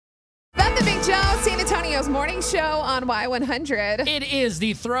Big Joe, San Antonio's morning show on Y100. It is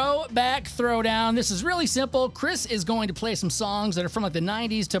the Throwback Throwdown. This is really simple. Chris is going to play some songs that are from like the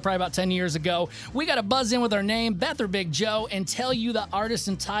 90s to probably about 10 years ago. We got to buzz in with our name, Beth or Big Joe, and tell you the artist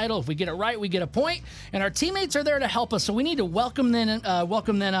and title. If we get it right, we get a point. And our teammates are there to help us, so we need to welcome them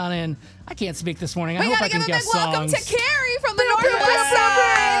on in. I can't speak this morning. I hope I can guess songs. Welcome to Carrie from the Northwest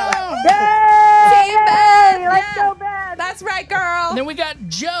Side. Yay! Let's go, Beth. That's right, girl. And then we got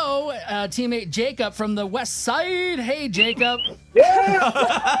Joe, teammate Jacob from the West Side. Hey, Jacob.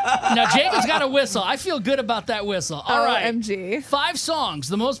 Yeah. Now, Jacob's got a whistle. I feel good about that whistle. All right. OMG. 5 songs.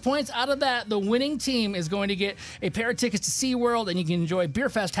 The most points out of that, the winning team is going to get a pair of tickets to SeaWorld, and you can enjoy Beer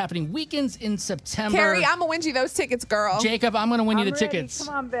Fest happening weekends in September. Carrie, I'm going to win you those tickets, girl. Jacob, I'm going to win you the ready. tickets.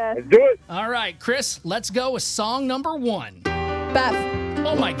 Come on, Beth. Let's do it. All right, Chris, let's go with song number 1. Beth,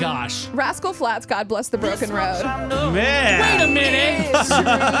 Oh, my gosh. Rascal Flatts, God Bless the Broken Road. Man. Wait a minute. You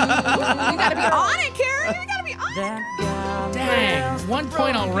got to be on it, Carrie. You got to be on it. Dang. 1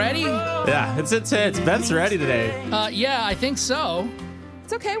 point already? Yeah, it's Beth's ready today. Yeah, I think so.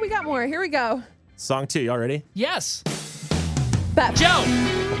 It's okay. We got more. Here we go. Song 2, y'all ready? Yes. Beth, Joe.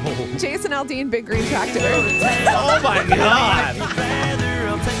 Jason Aldean, Big Green Tractor. Oh my God.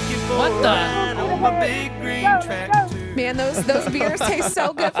 What the? Man, those beers taste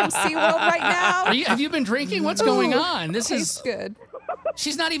so good from SeaWorld right now. Have you been drinking? What's going on? This Tastes is. good.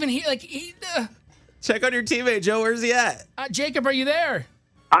 She's not even here. Check on your teammate, Joe. Where's he at? Jacob, are you there?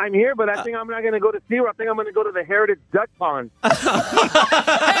 I'm here, but I think I'm not going to go to SeaWorld. I think I'm going to go to the Heritage Duck Pond. Hey,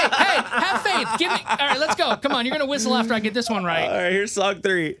 have faith. Give me. All right, let's go. Come on, you're gonna whistle after I get this one All right. right, here's song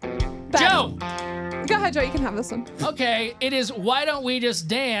 3. Beth, Joe. Go ahead, Joe. You can have this one. Okay, it is "Why Don't We Just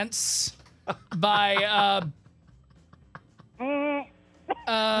Dance" by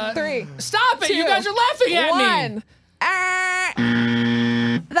 3. Stop it! 2, You guys are laughing at me.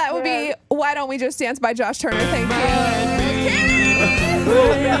 1. That would be "Why Don't We Just Dance" by Josh Turner. Thank you.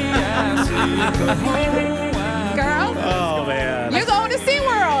 Girl, Oh, man. you're going to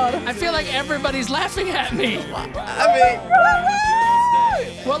SeaWorld. I feel like everybody's laughing at me.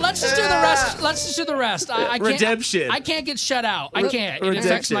 Well, let's just do the rest. Let's just do the rest. I can't, Redemption. I can't get shut out. I can't. It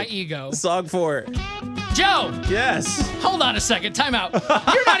affects Redemption. my ego. Song 4. Joe, Yes. hold on a second. Time out.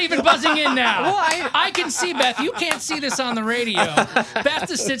 You're not even buzzing in now. Well, I can see Beth. You can't see this on the radio. Beth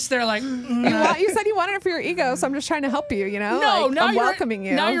just sits there like. You said you wanted it for your ego, so I'm just trying to help you, No, Like, now I'm you're welcoming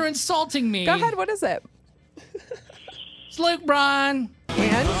you. Now you're insulting me. Go ahead, what is it? It's Luke Bryan.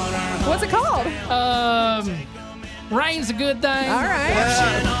 And what's it called? Rain's a good thing. All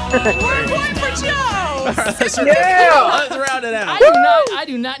right. 1 point for Joe. Let's round it out. I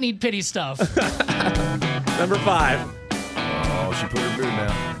do not need pity stuff. Number 5. Oh, she put her boot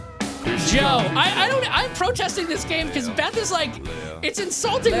down. Joe, I'm protesting this game because Beth is like, it's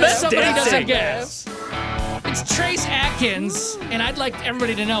insulting that Beth's somebody dancing. doesn't guess. It's Trace Atkins, and I'd like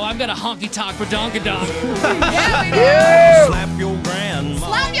everybody to know I've got a honky tonk for Donkadonk. Yeah, we do. Slap your grandma.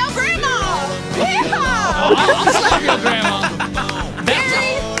 Slap your grandma. Yeehaw. I'll slap your grandma.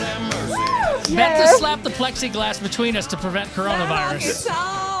 Beth just slapped the plexiglass between us to prevent coronavirus.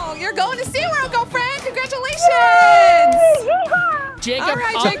 You're going to SeaWorld, girlfriend. Congratulations. Jacob, All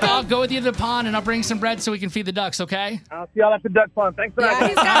right, Jacob. I'll go with you to the pond, and I'll bring some bread so we can feed the ducks, okay? I'll see y'all at the Duck Pond. Thanks for Yeah, that.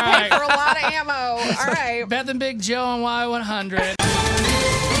 he's got to All pay right. for a lot of ammo. All right. Beth and Big Joe on Y100.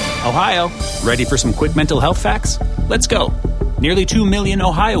 Ohio, ready for some quick mental health facts? Let's go. Nearly 2 million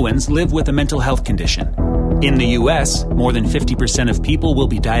Ohioans live with a mental health condition. In the U.S., more than 50% of people will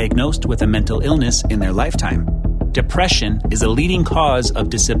be diagnosed with a mental illness in their lifetime. Depression is a leading cause of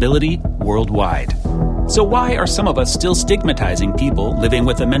disability worldwide. So why are some of us still stigmatizing people living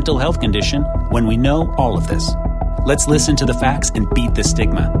with a mental health condition when we know all of this? Let's listen to the facts and beat the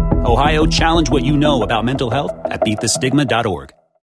stigma. Ohio, challenge what you know about mental health at beatthestigma.org.